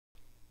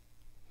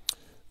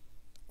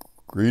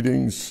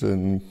Greetings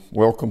and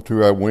welcome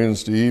to our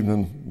Wednesday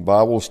evening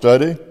Bible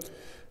study.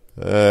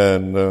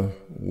 And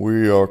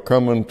we are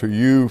coming to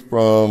you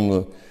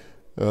from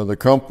the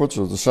comforts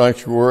of the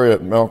sanctuary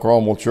at Mount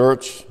Carmel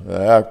Church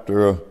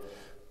after a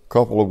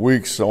couple of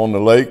weeks on the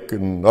lake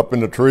and up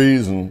in the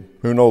trees and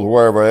who knows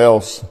wherever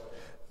else.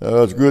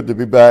 It's good to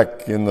be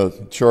back in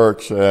the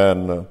church,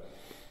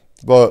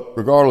 but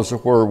regardless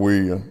of where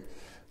we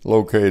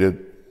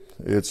located,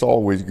 it's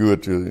always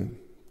good to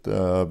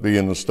be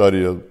in the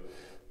study of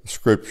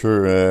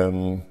Scripture.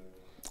 And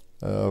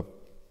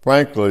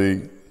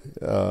frankly,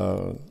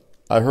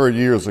 I heard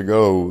years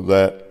ago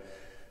that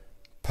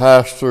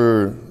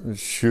pastor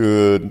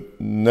should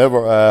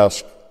never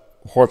ask,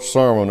 what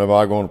sermon am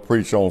I going to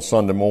preach on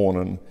Sunday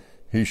morning?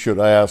 He should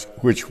ask,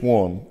 which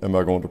one am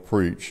I going to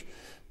preach?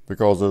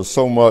 Because there's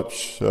so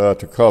much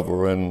to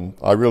cover, and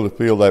I really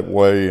feel that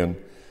way, and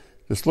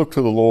just look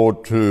to the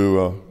Lord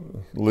to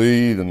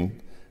lead,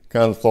 and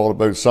kind of thought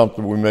about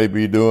something we may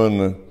be doing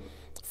the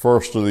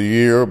first of the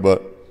year,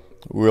 but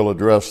we'll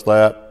address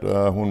that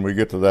when we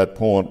get to that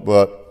point.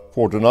 But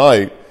for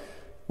tonight,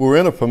 we're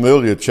in a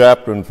familiar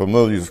chapter in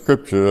familiar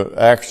scripture,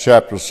 Acts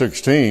chapter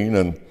 16,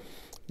 and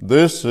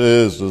this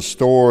is the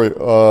story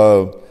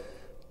of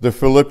the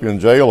Philippian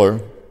jailer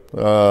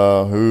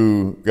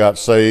who got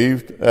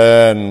saved.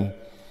 And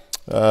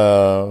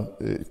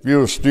if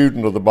you're a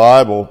student of the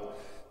Bible,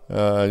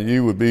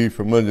 you would be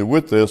familiar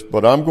with this,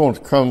 but I'm going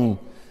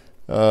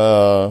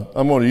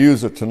to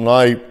use it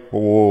tonight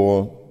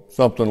for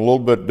something a little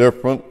bit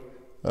different,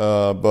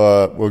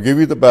 but we'll give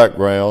you the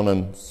background.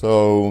 And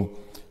so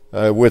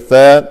with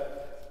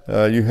that,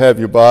 you have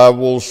your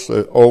Bibles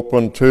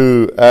open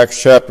to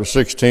Acts chapter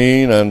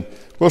 16, and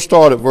we'll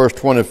start at verse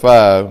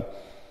 25.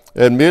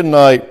 At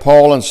midnight,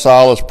 Paul and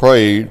Silas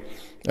prayed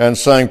and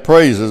sang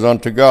praises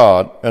unto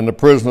God, and the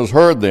prisoners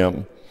heard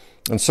them.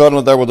 And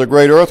suddenly there was a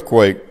great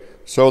earthquake,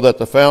 so that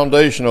the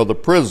foundation of the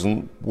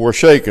prison were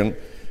shaken,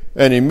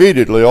 and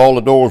immediately all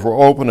the doors were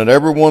open, and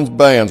everyone's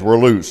bands were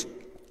loosed.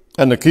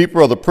 And the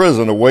keeper of the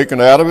prison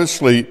awakened out of his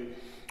sleep.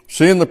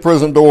 Seeing the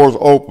prison doors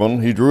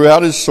open, he drew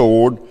out his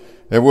sword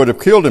and would have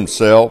killed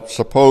himself,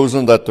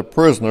 supposing that the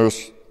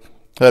prisoners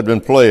had been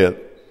fled.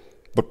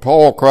 But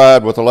Paul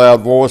cried with a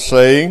loud voice,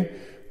 saying,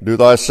 Do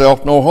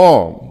thyself no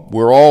harm.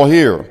 We're all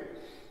here.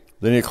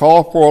 Then he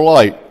called for a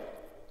light,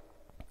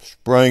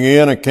 sprang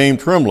in, and came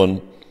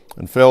trembling,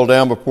 and fell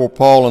down before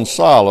Paul and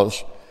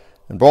Silas,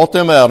 and brought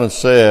them out and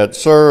said,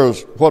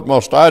 Sirs, what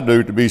must I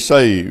do to be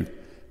saved?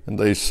 And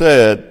they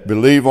said,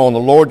 Believe on the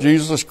Lord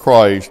Jesus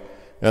Christ,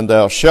 and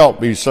thou shalt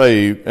be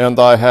saved, and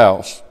thy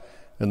house.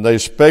 And they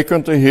spake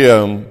unto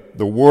him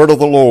the word of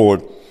the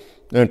Lord,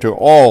 and to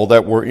all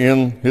that were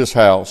in his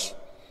house.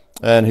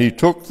 And he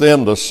took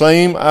them the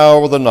same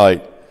hour of the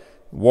night,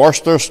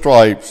 washed their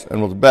stripes,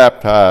 and was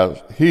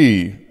baptized,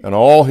 he and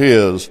all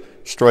his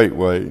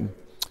straightway.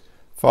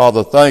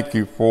 Father, thank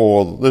you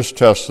for this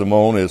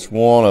testimony. It's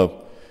one of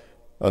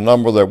a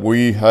number that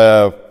we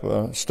have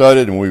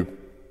studied, and we've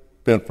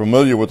been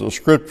familiar with the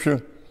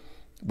Scripture,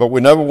 but we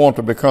never want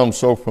to become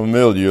so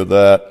familiar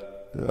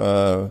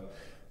that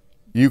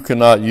you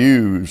cannot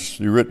use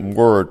the written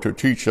word to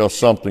teach us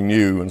something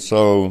new. And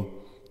so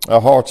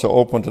our hearts are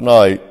open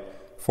tonight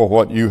for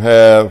what you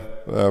have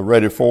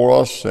ready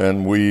for us,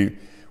 and we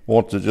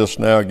want to just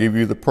now give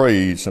you the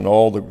praise and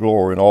all the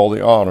glory and all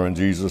the honor in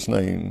Jesus'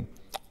 name.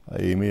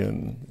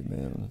 Amen.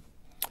 Amen.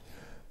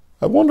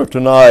 I wonder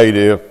tonight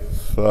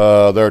if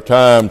there are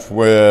times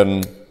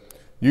when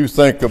you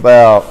think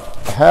about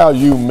how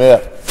you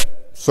met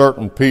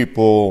certain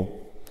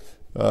people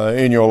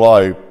in your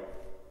life.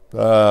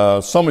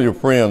 Some of your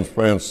friends,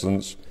 for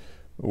instance,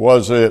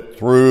 was it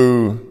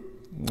through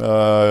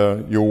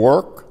your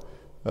work?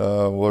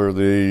 Were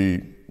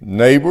the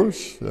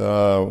neighbors,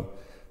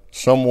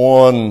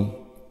 someone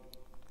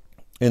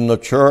in the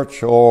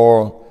church,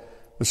 or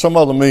some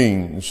other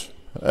means?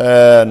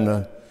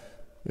 And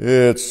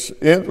it's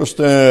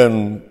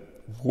interesting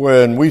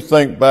when we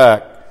think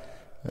back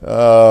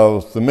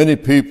of the many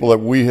people that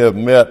we have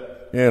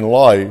met in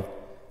life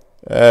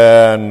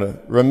and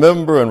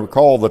remember and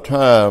recall the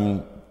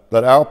time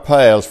that our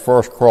paths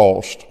first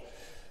crossed.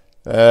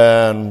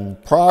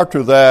 And prior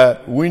to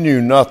that, we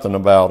knew nothing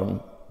about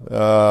them.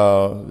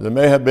 They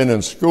may have been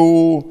in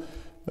school,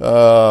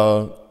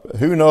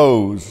 who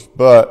knows,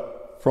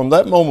 but from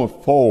that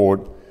moment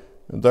forward,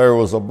 there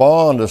was a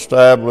bond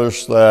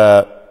established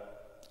that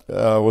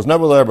was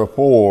never there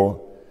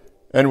before,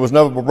 and it was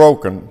never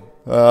broken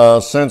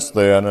since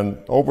then.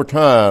 And over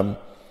time,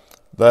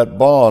 that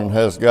bond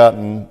has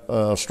gotten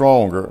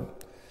stronger.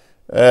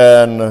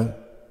 And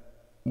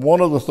one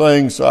of the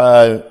things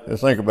I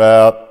think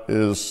about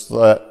is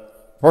that,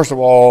 first of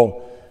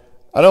all,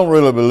 I don't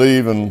really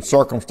believe in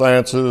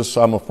circumstances.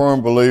 I'm a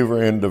firm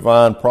believer in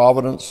divine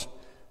providence.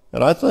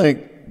 And I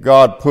think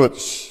God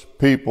puts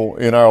people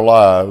in our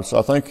lives.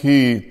 I think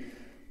He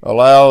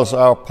allows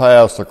our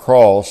paths to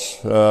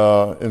cross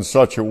in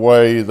such a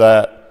way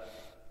that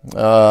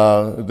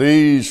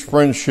these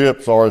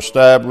friendships are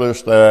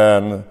established,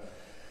 and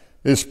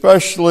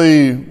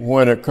especially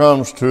when it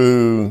comes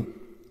to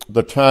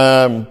the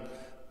time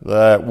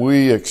that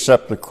we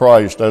accepted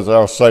Christ as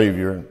our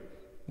Savior.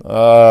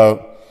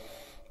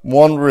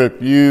 Wonder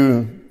if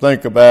you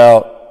think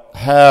about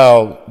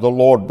how the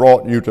Lord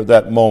brought you to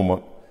that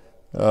moment.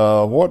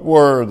 What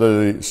were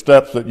the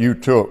steps that you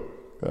took?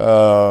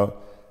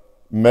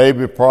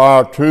 Maybe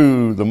prior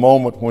to the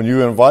moment when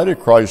you invited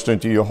Christ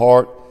into your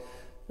heart,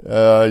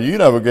 you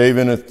never gave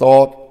any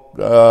thought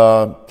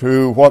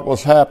to what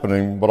was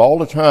happening, but all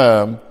the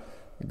time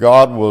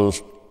God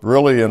was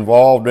really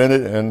involved in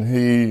it, and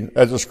He,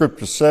 as the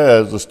Scripture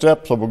says, the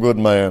steps of a good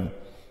man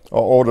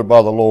are ordered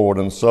by the Lord.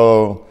 And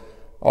so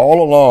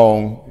all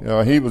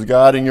along, He was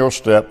guiding your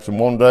steps, and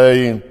one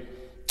day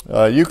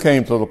you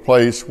came to the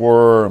place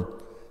where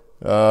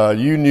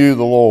you knew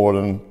the Lord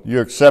and you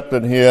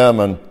accepted Him,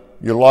 and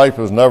your life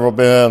has never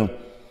been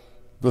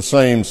the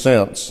same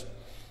since.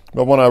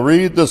 But when I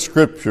read this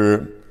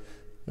Scripture,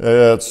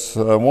 it's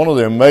one of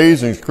the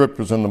amazing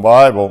Scriptures in the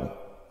Bible,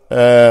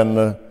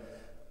 and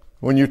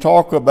when you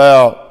talk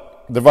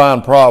about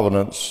divine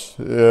providence,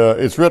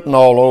 it's written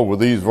all over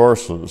these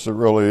verses. It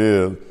really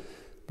is.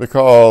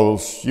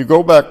 Because you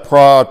go back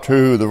prior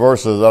to the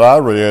verses that I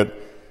read,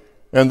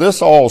 and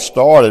this all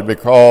started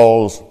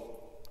because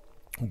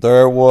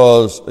there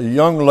was a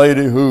young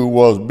lady who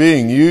was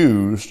being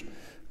used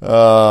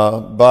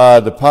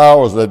by the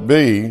powers that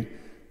be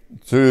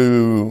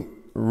to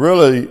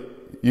really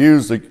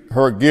use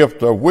her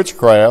gift of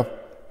witchcraft,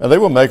 and they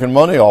were making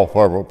money off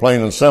of her,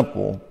 plain and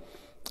simple.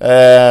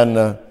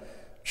 And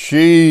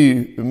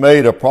she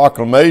made a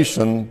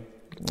proclamation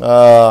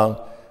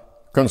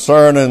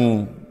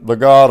concerning the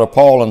God of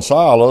Paul and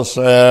Silas,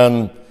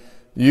 and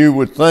you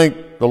would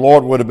think the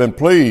Lord would have been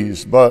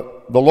pleased,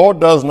 but the Lord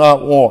does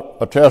not want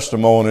a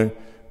testimony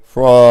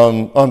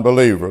from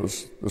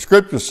unbelievers. The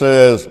Scripture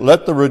says,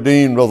 let the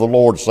redeemed of the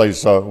Lord say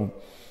so.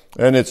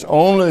 And it's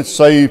only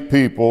saved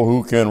people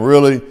who can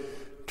really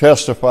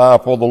testify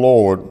for the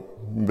Lord,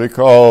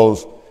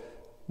 because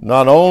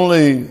not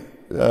only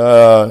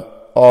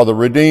are the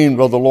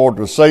redeemed of the Lord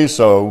to say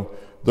so,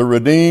 the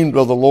redeemed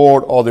of the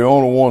Lord are the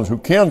only ones who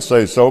can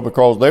say so,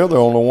 because they're the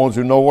only ones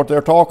who know what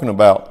they're talking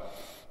about.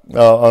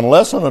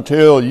 Unless and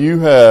until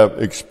you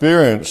have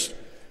experienced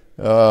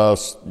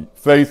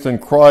faith in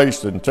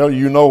Christ, until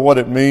you know what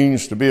it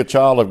means to be a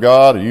child of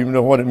God, or you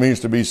know what it means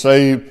to be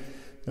saved,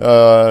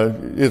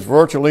 it's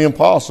virtually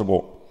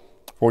impossible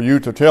for you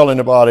to tell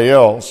anybody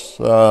else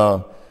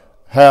what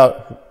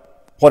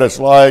it's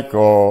like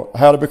or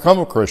how to become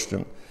a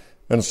Christian.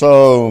 And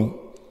so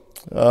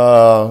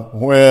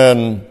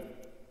when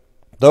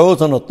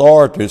those in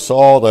authority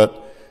saw that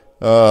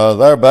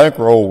their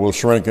bankroll was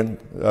shrinking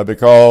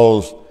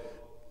because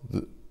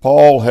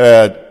Paul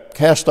had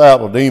cast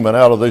out a demon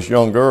out of this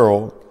young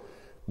girl,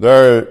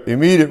 their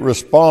immediate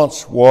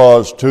response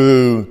was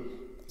to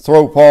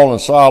throw Paul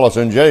and Silas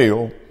in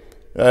jail,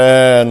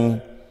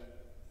 and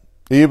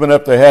even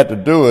if they had to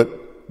do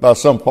it by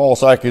some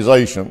false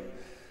accusation.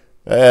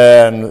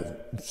 And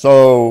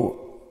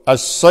so I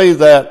say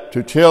that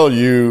to tell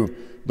you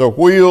the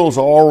wheels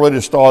are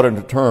already starting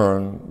to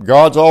turn.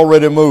 God's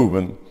already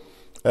moving.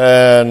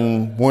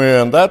 And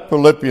when that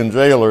Philippian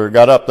jailer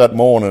got up that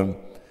morning,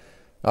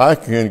 I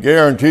can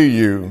guarantee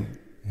you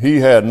he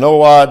had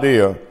no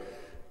idea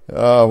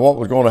what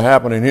was going to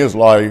happen in his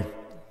life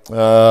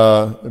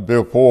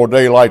before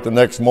daylight the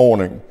next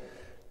morning.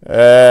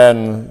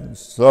 And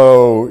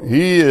so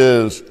he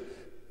is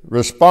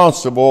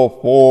responsible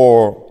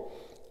for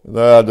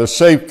the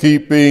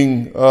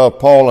safekeeping of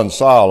Paul and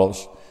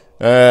Silas.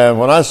 And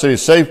when I say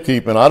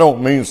safekeeping, I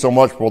don't mean so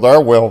much for their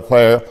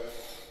welfare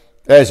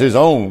as his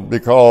own,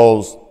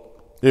 because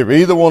if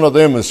either one of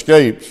them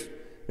escapes,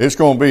 it's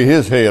going to be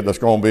his head that's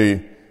going to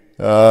be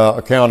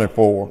accounted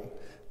for.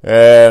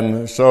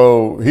 And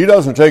so he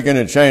doesn't take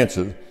any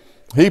chances.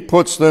 He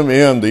puts them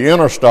in the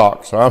inner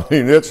stocks. I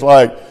mean, it's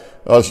like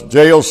a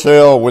jail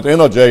cell within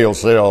a jail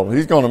cell.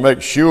 He's going to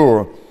make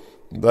sure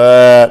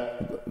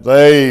that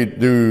they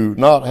do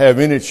not have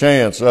any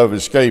chance of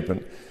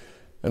escaping.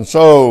 And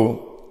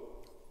so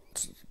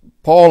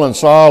Paul and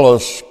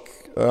Silas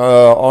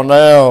are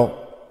now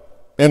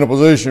in a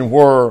position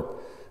where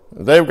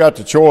they've got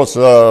the choice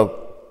of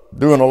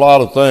doing a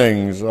lot of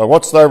things.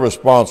 What's their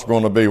response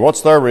going to be?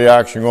 What's their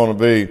reaction going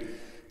to be?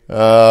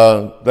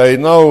 They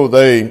know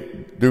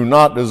they do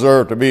not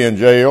deserve to be in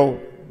jail,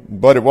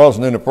 but it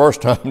wasn't in the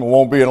first time, it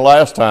won't be in the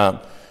last time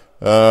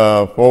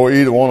for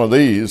either one of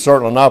these,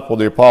 certainly not for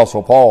the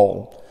Apostle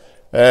Paul.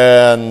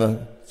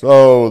 And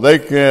so they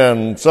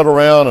can sit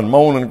around and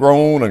moan and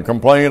groan and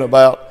complain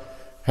about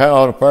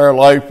how unfair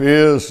life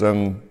is,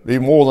 and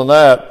even more than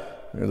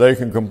that, they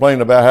can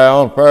complain about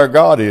how unfair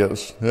God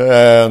is.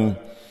 And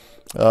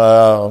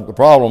the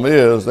problem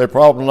is they're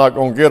probably not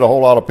going to get a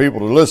whole lot of people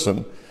to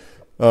listen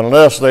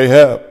unless they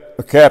have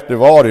a captive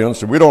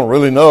audience, and we don't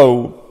really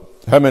know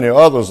how many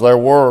others there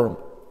were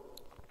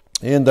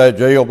in that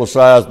jail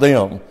besides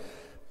them.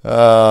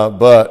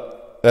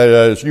 But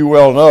as you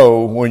well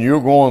know, when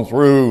you're going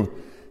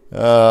through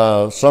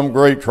some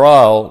great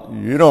trial,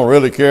 you don't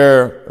really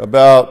care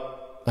about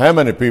how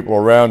many people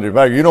around you. In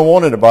fact, you don't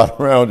want anybody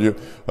around you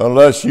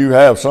unless you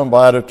have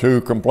somebody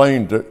to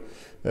complain to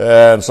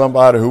and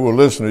somebody who will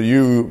listen to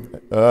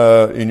you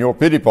in your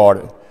pity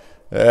party.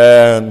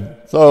 And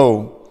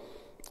so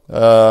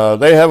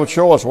they have a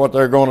choice what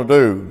they're going to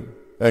do.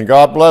 And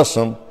God bless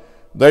them,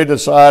 they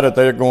decided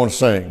they're going to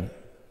sing.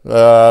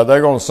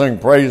 They're going to sing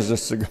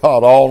praises to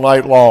God all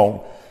night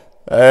long.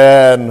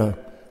 And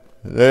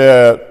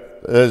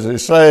as they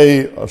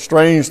say, a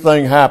strange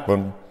thing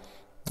happened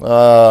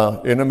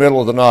in the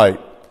middle of the night.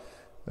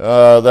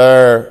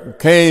 There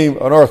came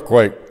an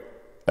earthquake,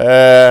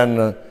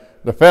 and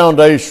the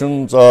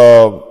foundations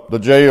of the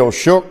jail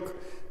shook,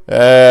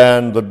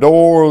 and the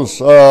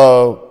doors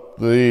of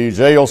the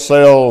jail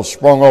cells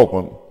sprung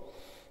open.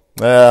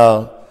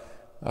 Now,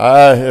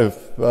 I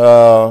have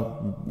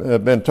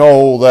been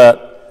told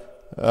that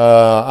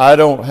I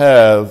don't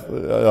have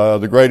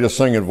the greatest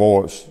singing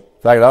voice.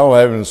 In fact, I don't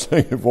have any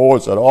singing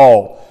voice at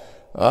all.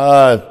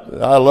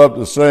 I love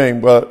to sing,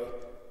 but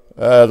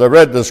as I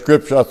read the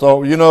scripture, I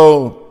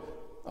thought,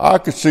 I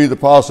could see the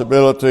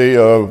possibility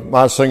of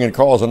my singing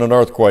causing an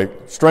earthquake.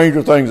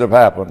 Stranger things have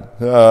happened,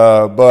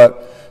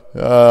 but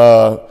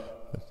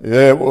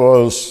it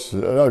was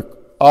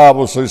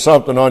obviously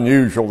something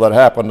unusual that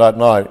happened that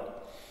night.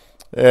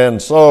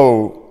 And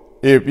so,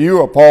 if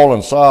you are Paul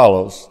and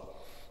Silas,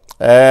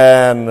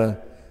 and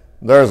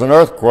there's an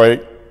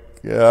earthquake,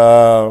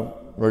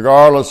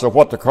 regardless of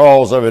what the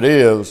cause of it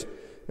is,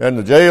 and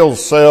the jail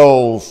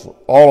cells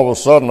all of a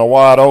sudden are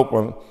wide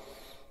open,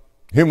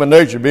 human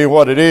nature being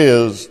what it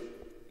is,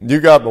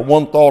 you got but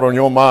one thought on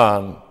your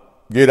mind: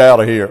 get out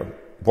of here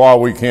while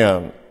we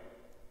can.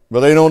 But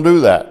they don't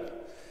do that.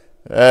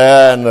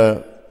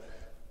 And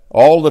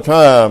all the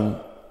time,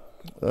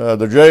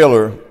 the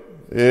jailer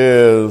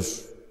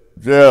is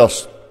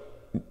just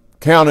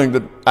counting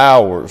the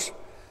hours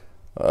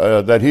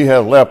that he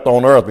has left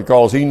on earth,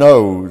 because he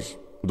knows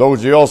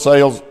those jail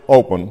cells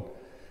open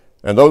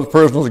and those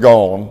prisoners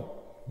gone,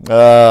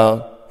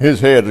 his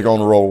head is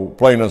going to roll,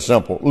 plain and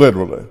simple,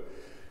 literally.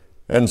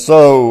 And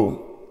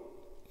so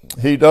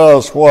he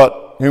does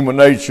what human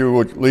nature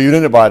would lead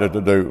anybody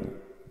to do.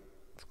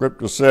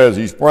 Scripture says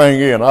he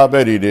sprang in. I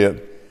bet he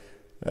did.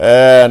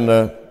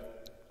 And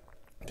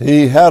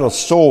he had a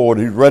sword.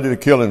 He's ready to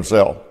kill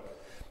himself.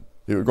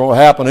 It was going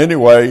to happen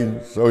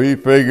anyway, so he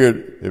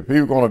figured if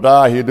he was going to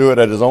die, he'd do it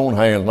at his own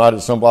hands, not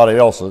at somebody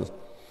else's.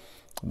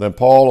 Then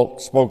Paul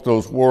spoke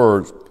those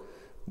words: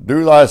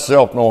 do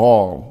thyself no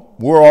harm.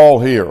 We're all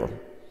here.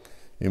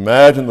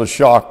 Imagine the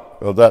shock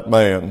of that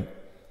man.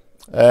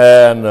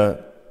 And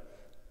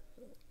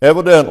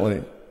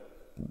evidently,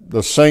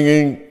 the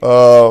singing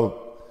of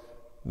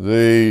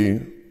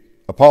the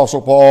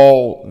Apostle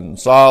Paul and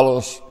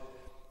Silas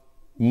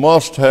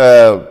must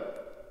have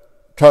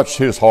touched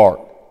his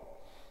heart,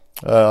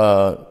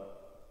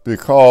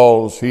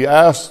 because he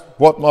asked,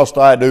 what must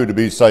I do to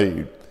be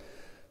saved?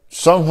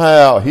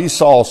 Somehow he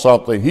saw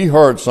something, he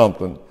heard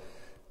something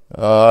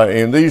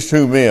in these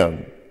two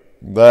men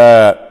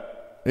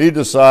that he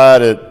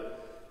decided,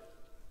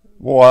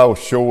 boy, I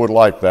sure would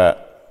like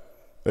that.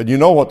 And you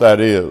know what that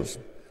is.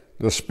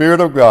 The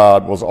Spirit of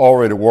God was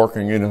already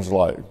working in his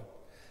life.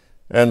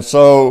 And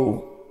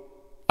so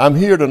I'm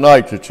here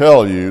tonight to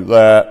tell you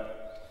that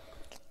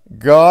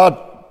God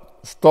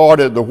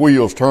started the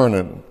wheels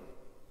turning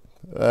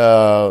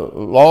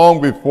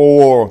long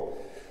before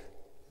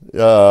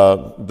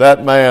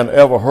that man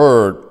ever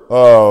heard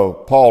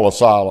of Paul or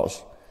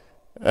Silas.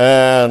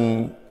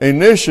 And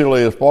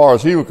initially, as far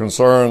as he was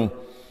concerned,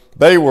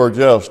 they were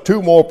just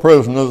two more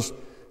prisoners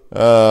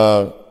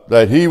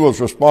that he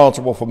was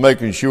responsible for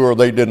making sure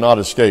they did not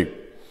escape.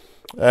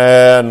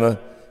 And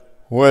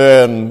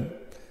when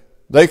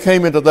they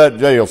came into that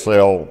jail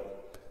cell,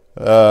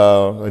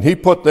 and he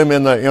put them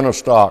in the inner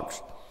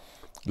stocks,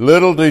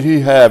 little did he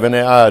have any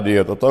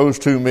idea that those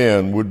two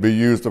men would be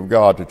used of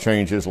God to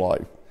change his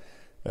life.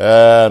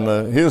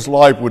 And his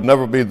life would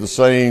never be the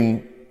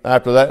same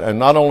after that. And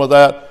not only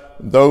that,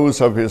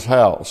 those of his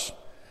house.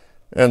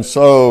 And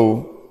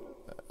so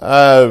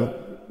I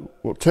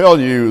will tell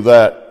you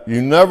that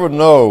you never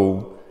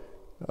know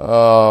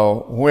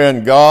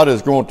when God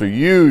is going to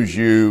use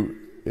you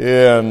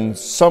in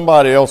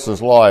somebody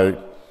else's life,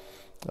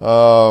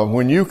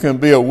 when you can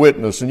be a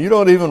witness and you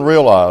don't even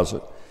realize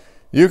it.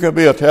 You can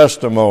be a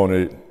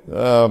testimony.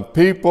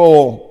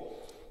 People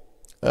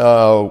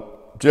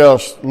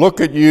just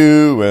look at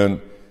you,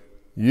 and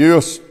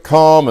you're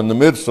calm in the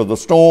midst of the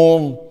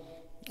storm,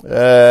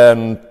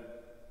 and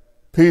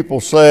people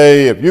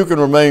say, if you can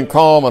remain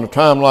calm in a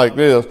time like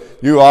this,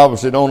 you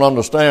obviously don't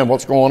understand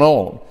what's going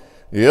on.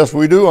 Yes,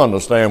 we do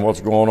understand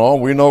what's going on.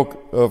 We know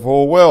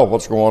full well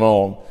what's going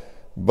on.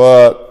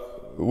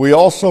 But we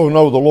also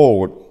know the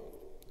Lord.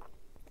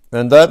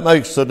 And that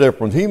makes a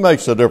difference. He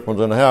makes a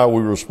difference in how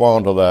we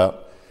respond to that.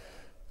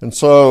 And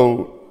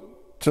so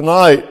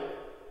tonight,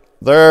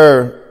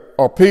 there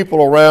are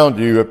people around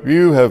you, if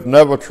you have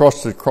never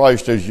trusted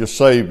Christ as your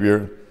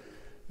Savior,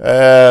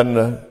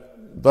 and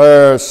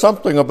there's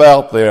something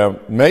about them.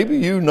 Maybe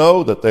you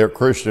know that they're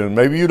Christian,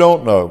 maybe you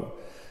don't know,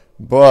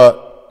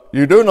 but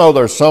you do know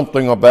there's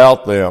something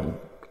about them.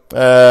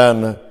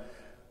 And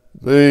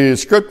the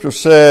scripture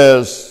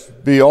says,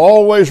 be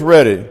always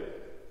ready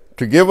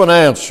to give an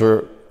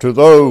answer to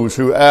those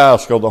who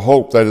ask of the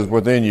hope that is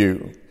within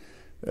you.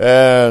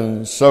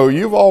 And so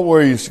you've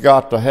always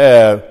got to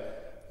have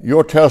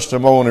your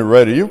testimony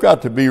ready. You've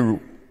got to be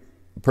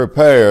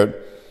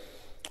prepared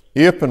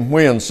if and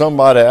when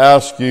somebody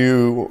asks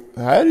you,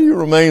 how do you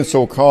remain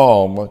so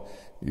calm?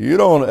 You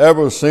don't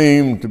ever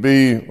seem to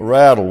be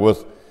rattled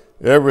with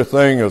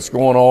everything that's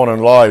going on in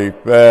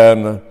life.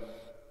 And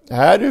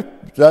how is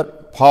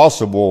that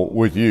possible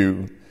with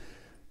you?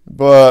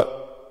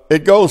 But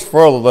it goes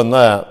further than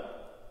that.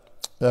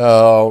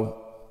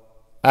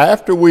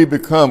 After we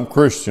become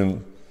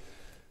Christian,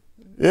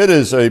 it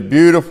is a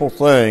beautiful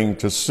thing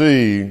to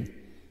see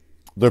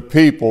the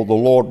people the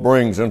Lord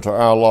brings into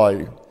our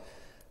life.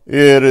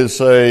 It is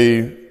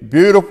a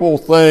beautiful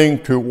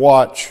thing to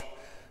watch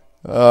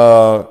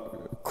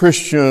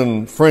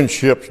Christian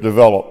friendships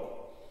develop.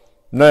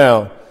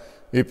 Now,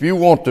 if you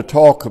want to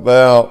talk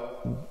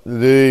about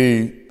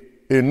the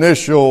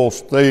initial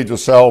stage of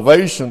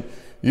salvation,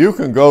 you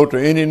can go to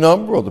any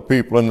number of the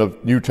people in the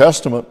New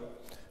Testament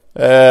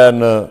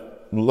and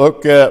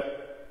look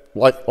at,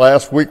 like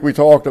last week we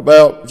talked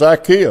about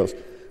Zacchaeus.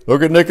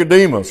 Look at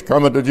Nicodemus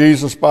coming to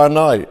Jesus by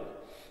night.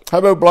 How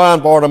about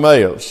blind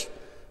Bartimaeus?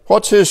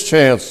 What's his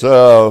chance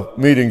of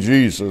meeting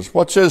Jesus?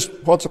 What's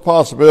the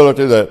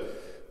possibility that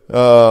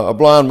a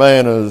blind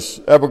man is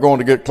ever going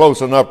to get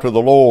close enough to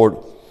the Lord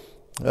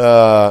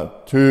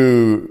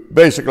to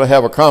basically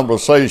have a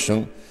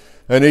conversation,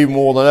 and even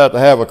more than that, to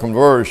have a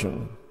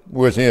conversion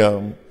with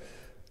him?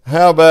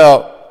 How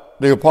about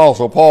the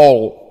Apostle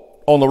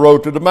Paul on the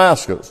road to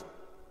Damascus?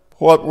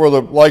 What were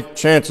the like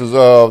chances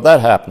of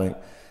that happening?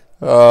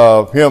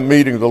 Of him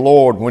meeting the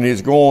Lord when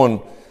he's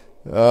going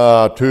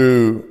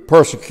to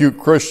persecute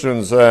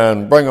Christians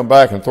and bring them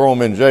back and throw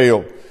them in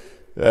jail.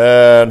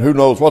 And who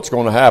knows what's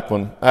going to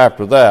happen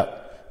after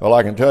that. Well,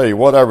 I can tell you,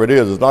 whatever it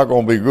is, it's not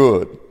going to be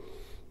good.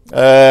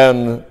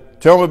 And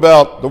tell me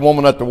about the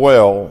woman at the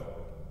well.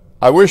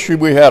 I wish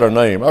we had her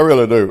name. I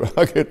really do.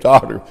 I get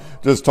tired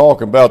of just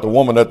talking about the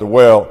woman at the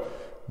well.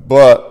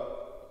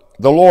 But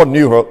the Lord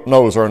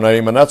knows her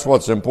name, and that's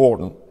what's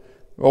important.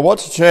 Well,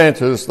 what's the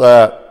chances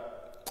that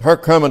her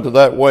coming to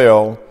that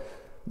well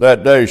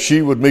that day,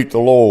 she would meet the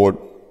Lord?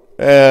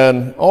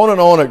 And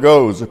on it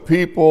goes. The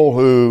people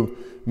who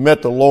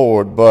met the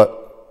Lord,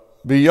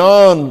 but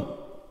beyond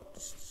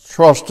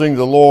trusting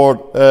the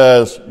Lord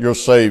as your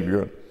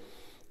Savior,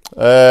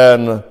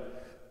 and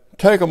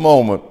take a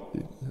moment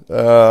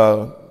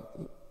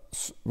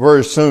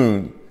very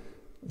soon,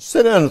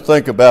 sit down and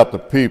think about the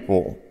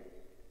people.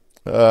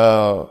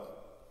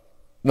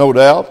 No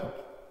doubt,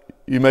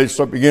 you may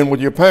begin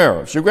with your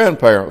parents, your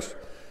grandparents,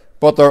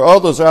 but there are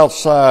others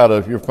outside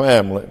of your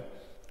family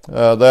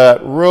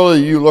that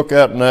really you look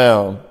at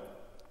now.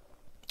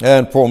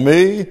 And for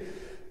me,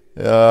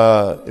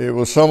 it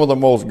was some of the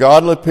most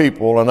godly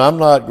people, and I'm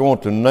not going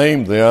to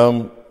name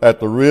them at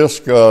the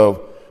risk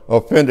of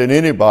offending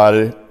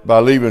anybody by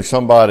leaving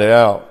somebody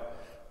out.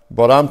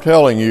 But I'm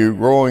telling you,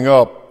 growing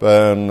up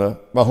in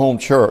my home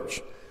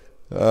church,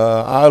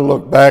 I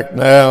look back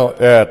now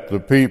at the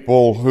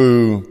people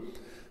who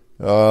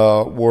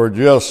were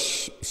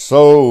just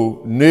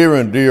so near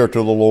and dear to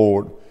the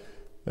Lord.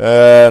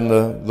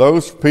 And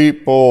those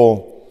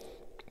people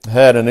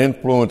had an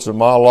influence in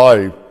my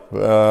life,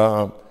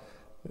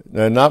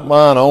 and not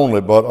mine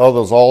only, but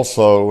others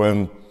also.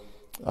 And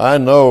I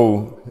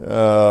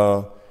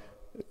know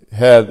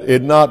had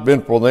it not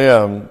been for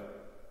them,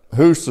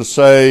 who's to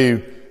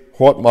say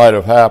what might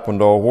have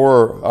happened or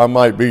where I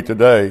might be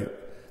today?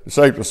 It's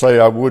safe to say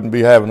I wouldn't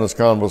be having this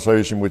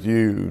conversation with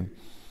you.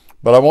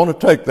 But I want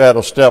to take that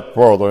a step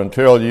further and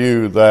tell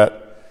you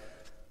that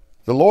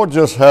the Lord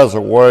just has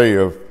a way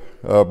of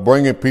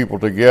bringing people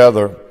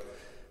together.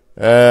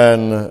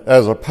 And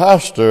as a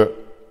pastor,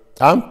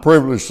 I'm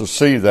privileged to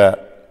see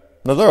that.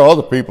 Now, there are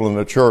other people in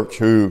the church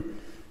who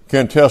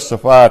can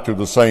testify to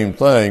the same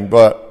thing,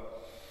 but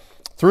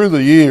through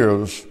the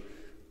years,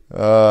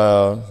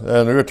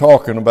 and we're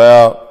talking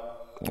about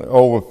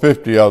over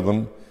 50 of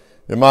them,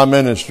 in my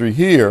ministry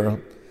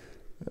here,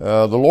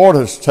 the Lord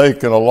has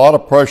taken a lot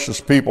of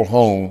precious people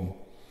home.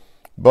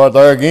 But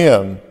there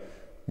again,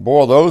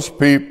 boy, those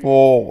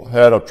people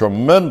had a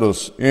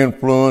tremendous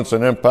influence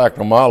and impact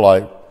on my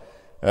life.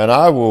 And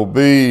I will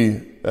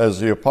be, as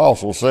the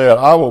apostle said,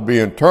 I will be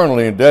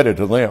eternally indebted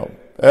to them.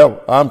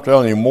 I'm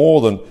telling you,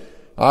 more than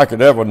I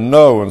could ever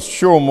know, and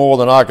sure more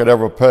than I could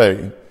ever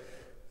pay.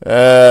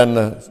 And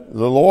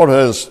the Lord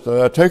has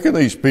taken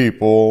these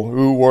people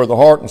who were the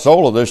heart and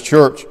soul of this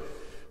church.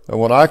 And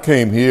when I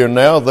came here,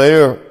 now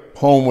they're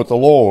home with the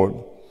Lord.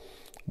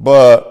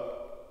 But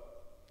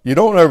you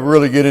don't ever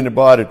really get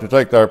anybody to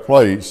take their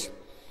place.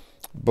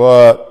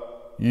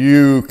 But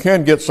you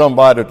can get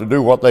somebody to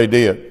do what they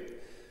did.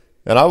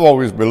 And I've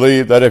always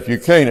believed that if you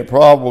can't, it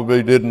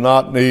probably did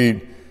not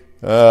need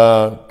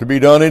to be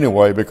done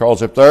anyway.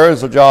 Because if there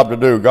is a job to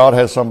do, God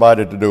has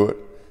somebody to do it.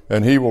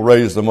 And He will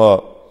raise them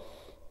up.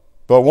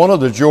 But one of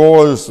the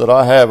joys that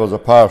I have as a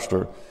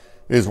pastor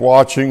is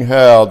watching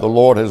how the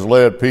Lord has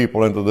led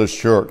people into this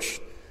church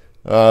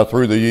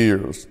through the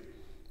years.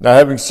 Now,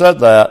 having said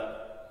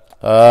that,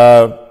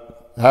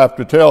 I have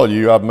to tell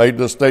you, I've made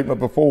this statement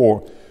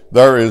before,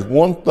 there is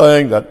one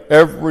thing that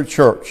every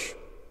church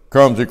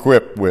comes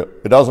equipped with.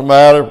 It doesn't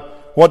matter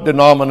what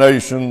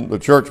denomination the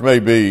church may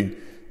be,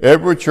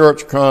 every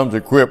church comes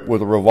equipped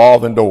with a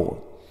revolving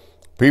door.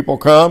 People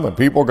come and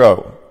people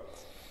go.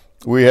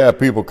 We have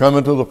people come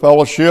into the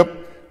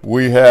fellowship.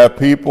 We have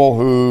people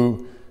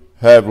who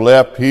have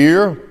left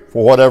here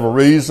for whatever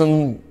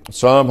reason.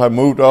 Some have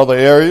moved to other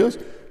areas.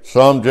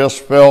 Some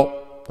just felt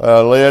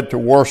led to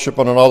worship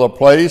in another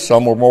place.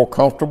 Some were more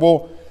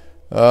comfortable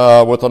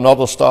with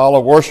another style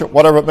of worship,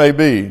 whatever it may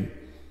be.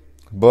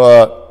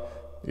 But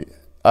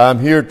I'm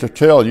here to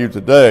tell you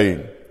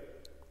today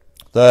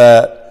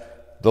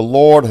that the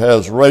Lord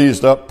has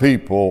raised up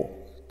people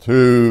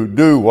to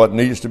do what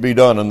needs to be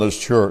done in this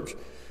church.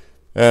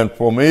 And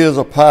for me as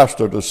a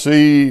pastor to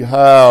see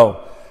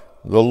how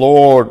the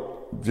Lord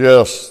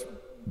just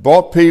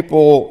brought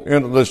people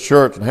into this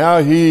church and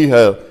how He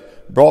has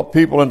brought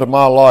people into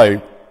my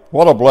life,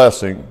 what a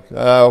blessing,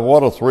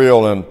 what a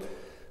thrill, and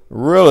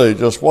really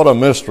just what a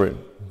mystery,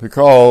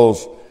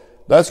 because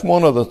that's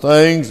one of the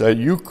things that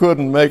you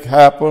couldn't make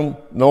happen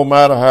no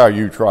matter how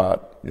you tried.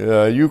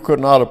 You could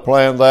not have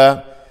planned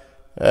that,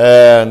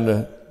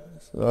 and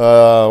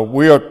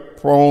we are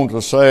prone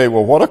to say,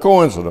 well, what a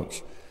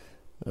coincidence.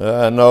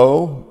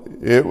 No,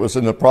 it was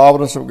in the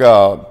providence of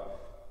God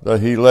that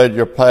He led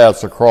your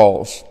paths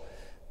across.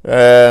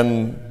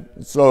 And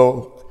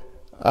so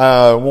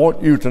I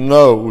want you to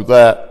know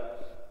that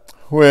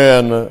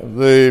when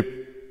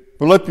the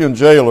Philippian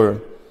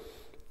jailer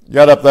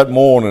got up that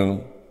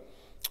morning,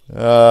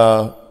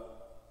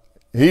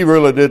 he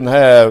really didn't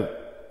have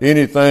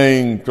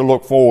anything to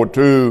look forward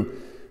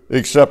to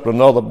except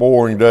another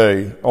boring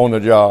day on the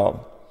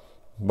job.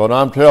 But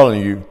I'm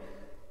telling you,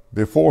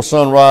 before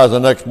sunrise the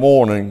next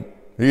morning,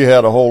 he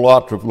had a whole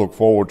lot to look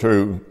forward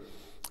to.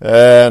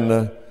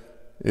 And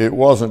it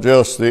wasn't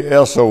just the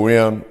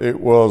S-O-N, it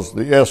was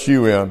the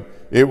S-U-N.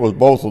 It was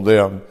both of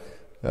them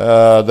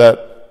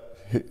that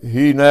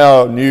he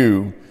now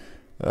knew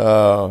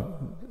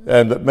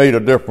and that made a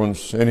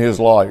difference in his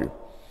life.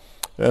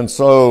 And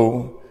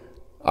so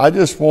I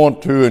just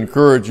want to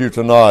encourage you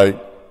tonight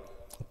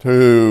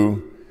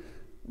to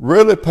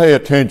really pay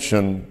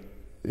attention.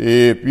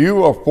 If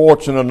you are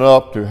fortunate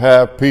enough to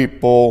have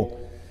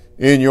people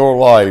in your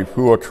life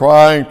who are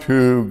trying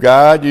to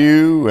guide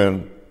you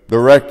and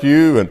direct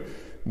you, and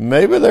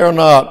maybe they're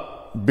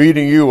not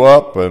beating you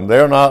up and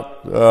they're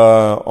not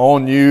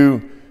on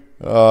you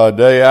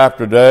day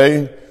after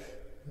day,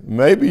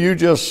 maybe you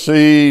just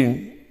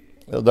see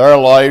their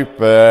life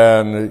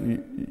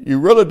and you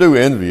really do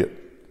envy it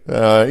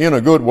in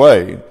a good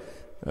way.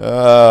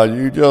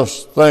 You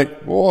just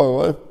think,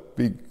 boy,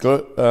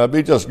 it'd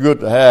be just good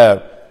to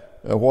have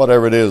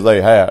whatever it is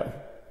they have.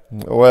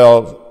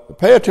 Well,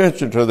 pay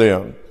attention to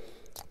them.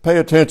 Pay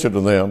attention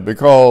to them,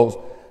 because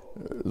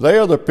they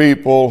are the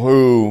people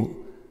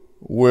who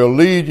will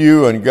lead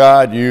you and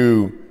guide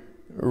you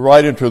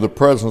right into the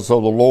presence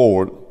of the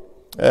Lord.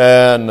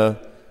 And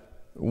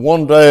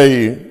one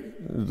day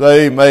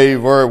they may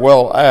very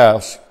well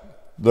ask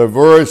the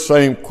very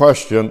same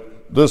question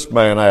this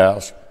man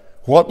asked: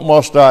 what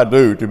must I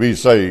do to be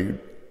saved?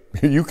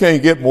 You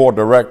can't get more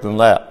direct than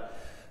that.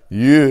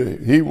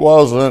 He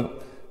wasn't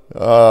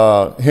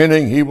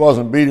hinting, he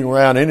wasn't beating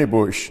around any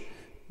bush.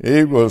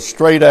 He was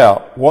straight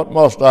out, what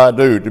must I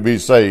do to be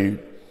saved?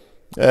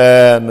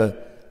 And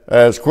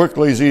as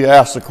quickly as he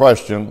asked the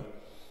question,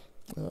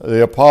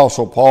 the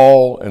Apostle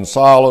Paul and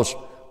Silas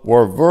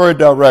were very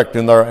direct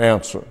in their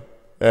answer.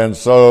 And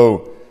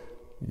so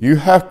you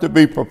have to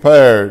be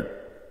prepared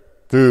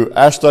to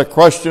ask that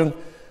question,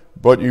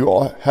 but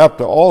you have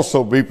to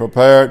also be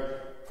prepared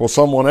for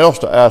someone else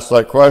to ask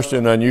that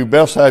question, and you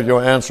best have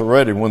your answer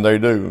ready when they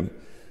do.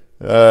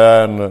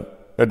 And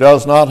it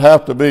does not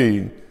have to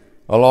be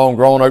a long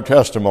drawn-out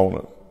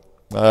testimony.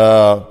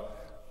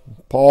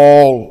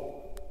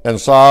 Paul and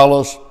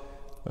Silas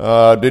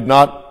did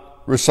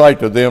not recite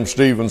to them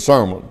Stephen's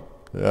sermon.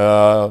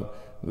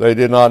 They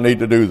did not need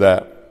to do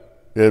that.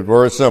 It's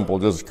very simple.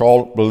 Just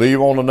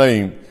believe on the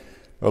name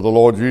of the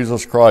Lord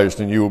Jesus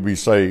Christ and you will be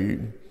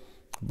saved.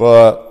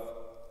 But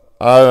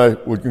I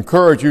would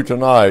encourage you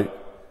tonight,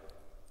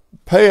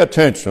 pay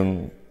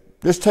attention.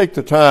 Just take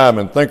the time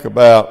and think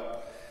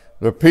about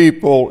the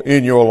people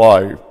in your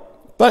life.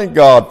 Thank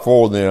God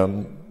for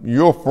them,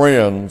 your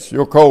friends,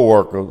 your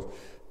co-workers.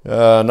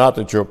 Not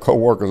that your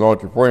co-workers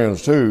aren't your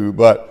friends too,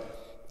 but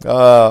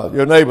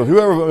your neighbors,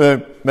 whoever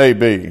it may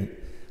be.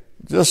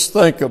 Just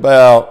think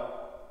about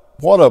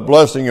what a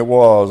blessing it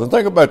was. And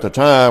think about the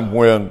time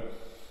when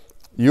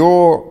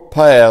your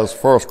paths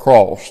first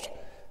crossed.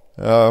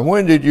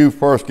 When did you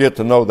first get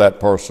to know that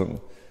person?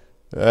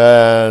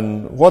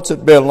 And what's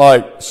it been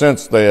like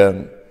since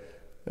then?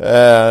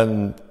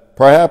 And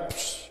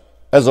perhaps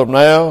as of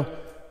now,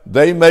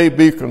 they may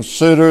be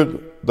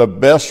considered the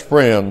best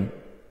friend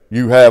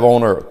you have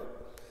on earth.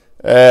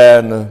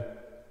 And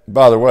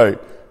by the way,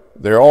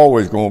 they're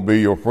always going to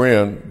be your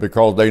friend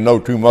because they know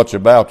too much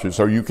about you,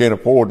 so you can't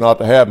afford not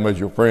to have them as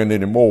your friend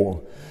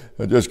anymore.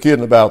 Just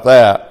kidding about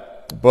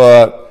that.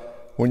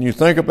 But when you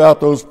think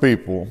about those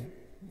people,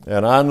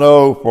 and I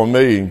know for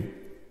me,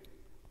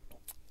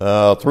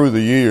 through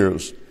the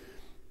years,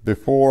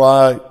 before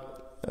I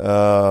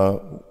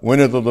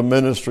went into the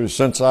ministry,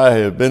 since I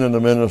have been in the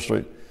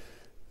ministry,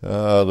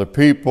 the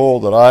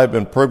people that I've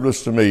been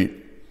privileged to meet,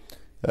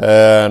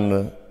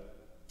 and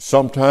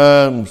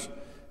sometimes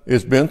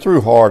it's been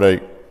through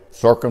heartache,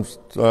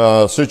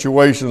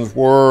 situations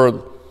where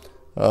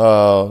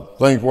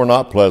things were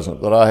not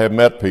pleasant, that I have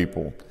met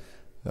people.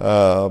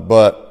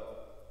 But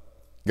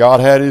God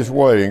had His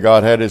way and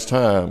God had His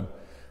time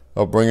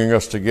of bringing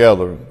us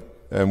together.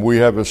 And we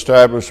have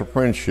established a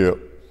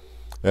friendship,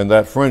 and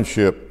that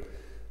friendship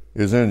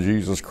is in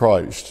Jesus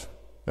Christ.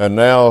 And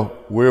now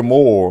we're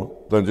more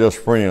than just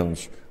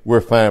friends.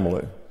 We're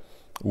family.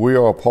 We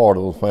are a part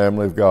of the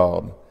family of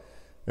God.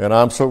 And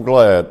I'm so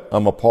glad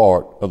I'm a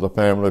part of the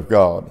family of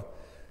God.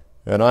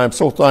 And I'm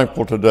so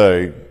thankful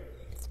today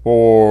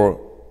for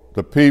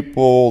the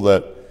people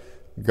that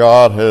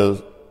God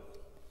has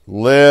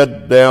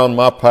led down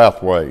my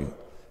pathway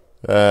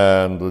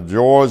and the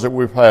joys that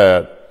we've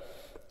had.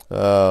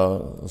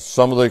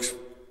 Some of the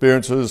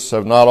experiences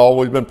have not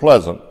always been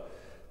pleasant,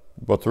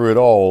 but through it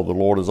all, the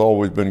Lord has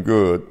always been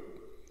good.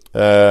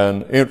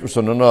 And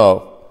interesting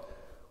enough,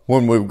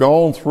 when we've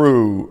gone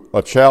through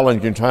a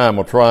challenging time,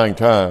 a trying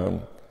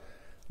time,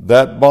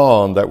 that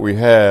bond that we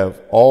have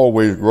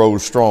always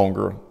grows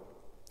stronger,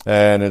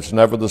 and it's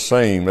never the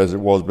same as it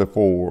was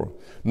before.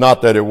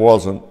 Not that it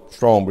wasn't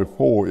strong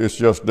before, it's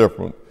just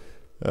different.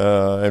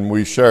 And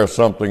we share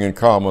something in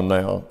common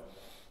now.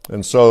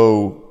 And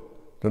so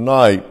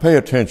tonight, pay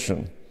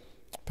attention.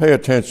 Pay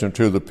attention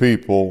to the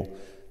people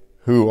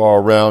who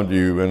are around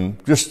you,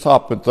 and just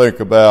stop and think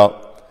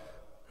about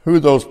who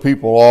those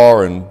people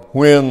are and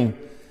when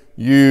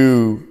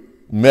you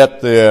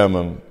met them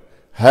and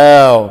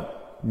how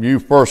you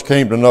first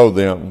came to know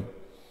them.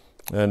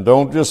 And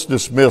don't just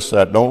dismiss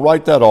that. Don't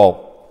write that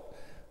off.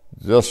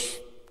 Just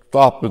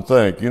stop and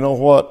think, you know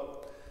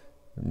what?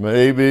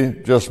 Maybe,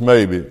 just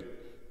maybe,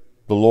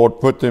 the Lord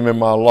put them in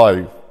my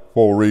life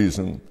for a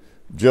reason,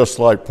 just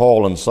like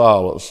Paul and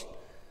Silas.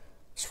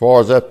 As far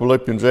as that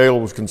Philippian jailer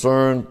was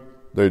concerned,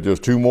 they're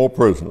just two more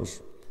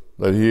prisoners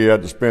that he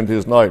had to spend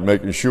his night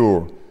making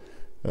sure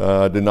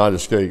did not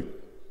escape.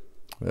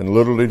 And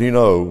little did he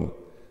know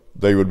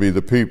they would be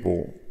the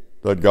people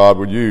that God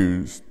would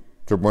use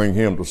to bring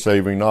him to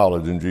saving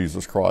knowledge in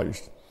Jesus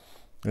Christ.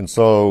 And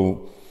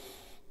so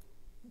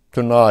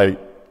tonight,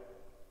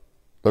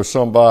 there's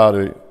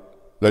somebody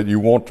that you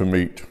want to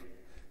meet,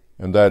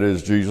 and that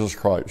is Jesus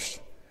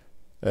Christ.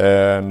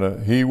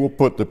 And He will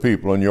put the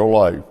people in your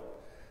life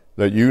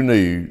that you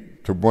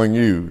need to bring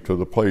you to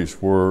the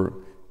place where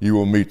you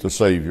will meet the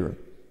Savior.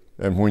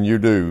 And when you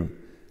do,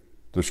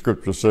 the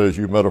Scripture says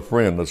you met a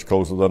friend that's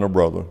closer than a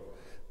brother.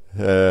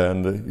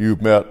 And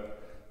you've met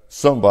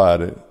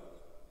somebody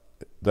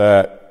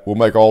that will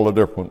make all the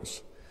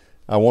difference.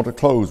 I want to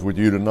close with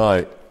you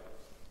tonight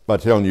by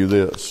telling you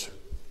this.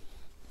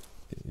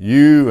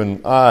 You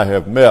and I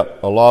have met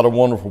a lot of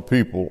wonderful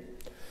people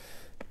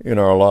in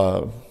our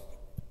lives,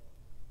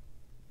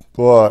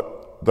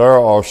 but there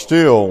are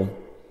still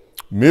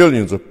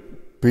millions of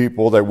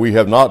people that we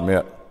have not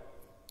met.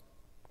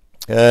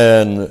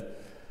 And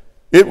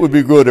it would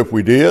be good if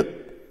we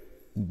did,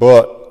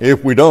 but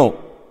if we don't,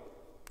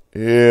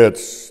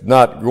 it's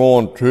not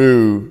going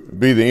to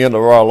be the end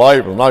of our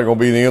life. It's not going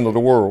to be the end of the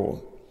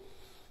world.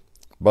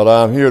 But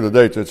I'm here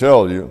today to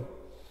tell you,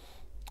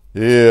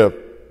 if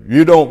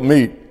you don't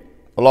meet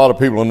a lot of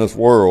people in this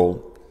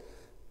world,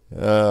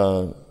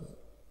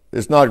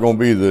 it's not going to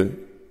be the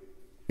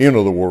end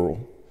of the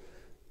world.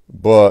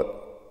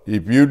 But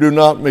if you do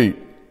not meet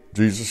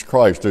Jesus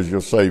Christ as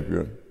your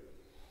Savior,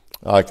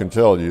 I can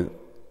tell you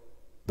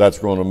that's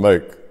going to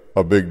make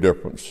a big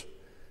difference.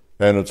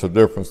 And it's a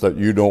difference that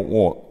you don't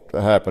want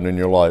to happen in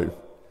your life.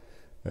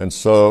 And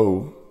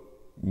so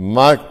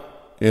my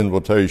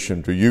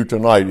invitation to you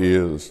tonight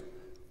is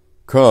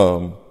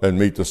come and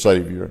meet the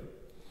Savior.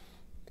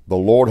 The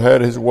Lord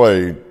had His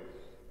way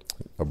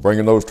of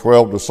bringing those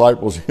 12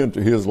 disciples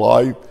into His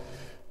life.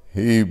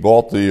 He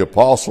brought the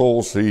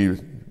apostles. He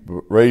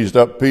raised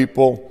up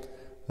people.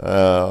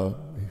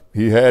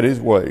 He had His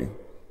way,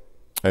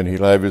 and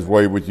He'll have His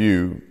way with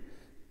you.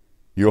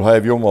 You'll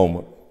have your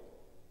moment.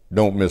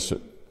 Don't miss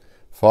it.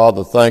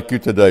 Father, thank you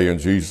today in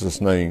Jesus'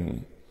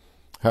 name.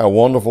 How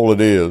wonderful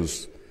it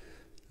is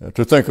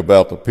to think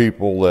about the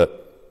people that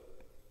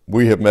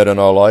we have met in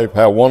our life.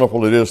 How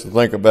wonderful it is to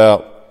think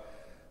about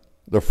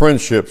the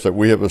friendships that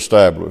we have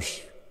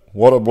established.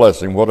 What a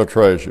blessing, what a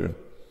treasure.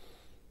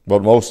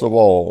 But most of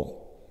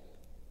all,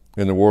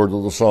 in the words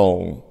of the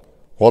song,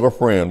 what a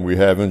friend we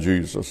have in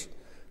Jesus.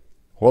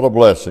 What a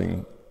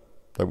blessing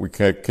that we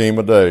came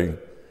a day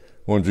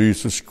when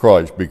Jesus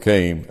Christ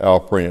became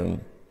our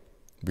friend.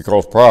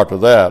 Because prior to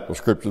that, the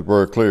Scripture is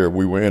very clear,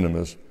 we were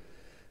enemies.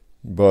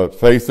 But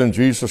faith in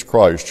Jesus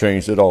Christ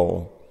changed it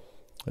all.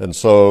 And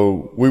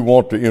so we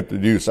want to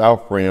introduce our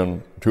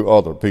friend to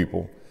other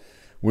people.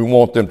 We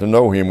want them to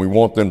know him. We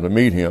want them to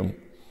meet him.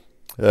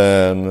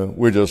 And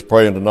we're just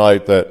praying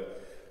tonight that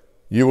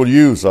you will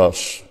use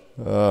us,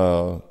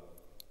 whether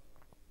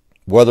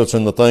it's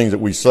in the things that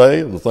we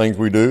say, the things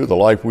we do, the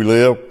life we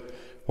live,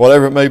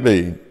 whatever it may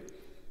be.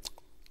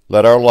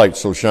 Let our light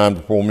so shine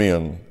before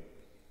men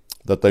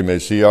that they may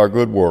see our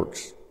good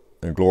works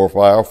and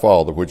glorify our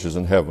Father which is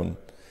in heaven.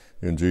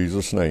 In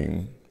Jesus'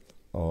 name,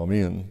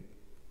 amen.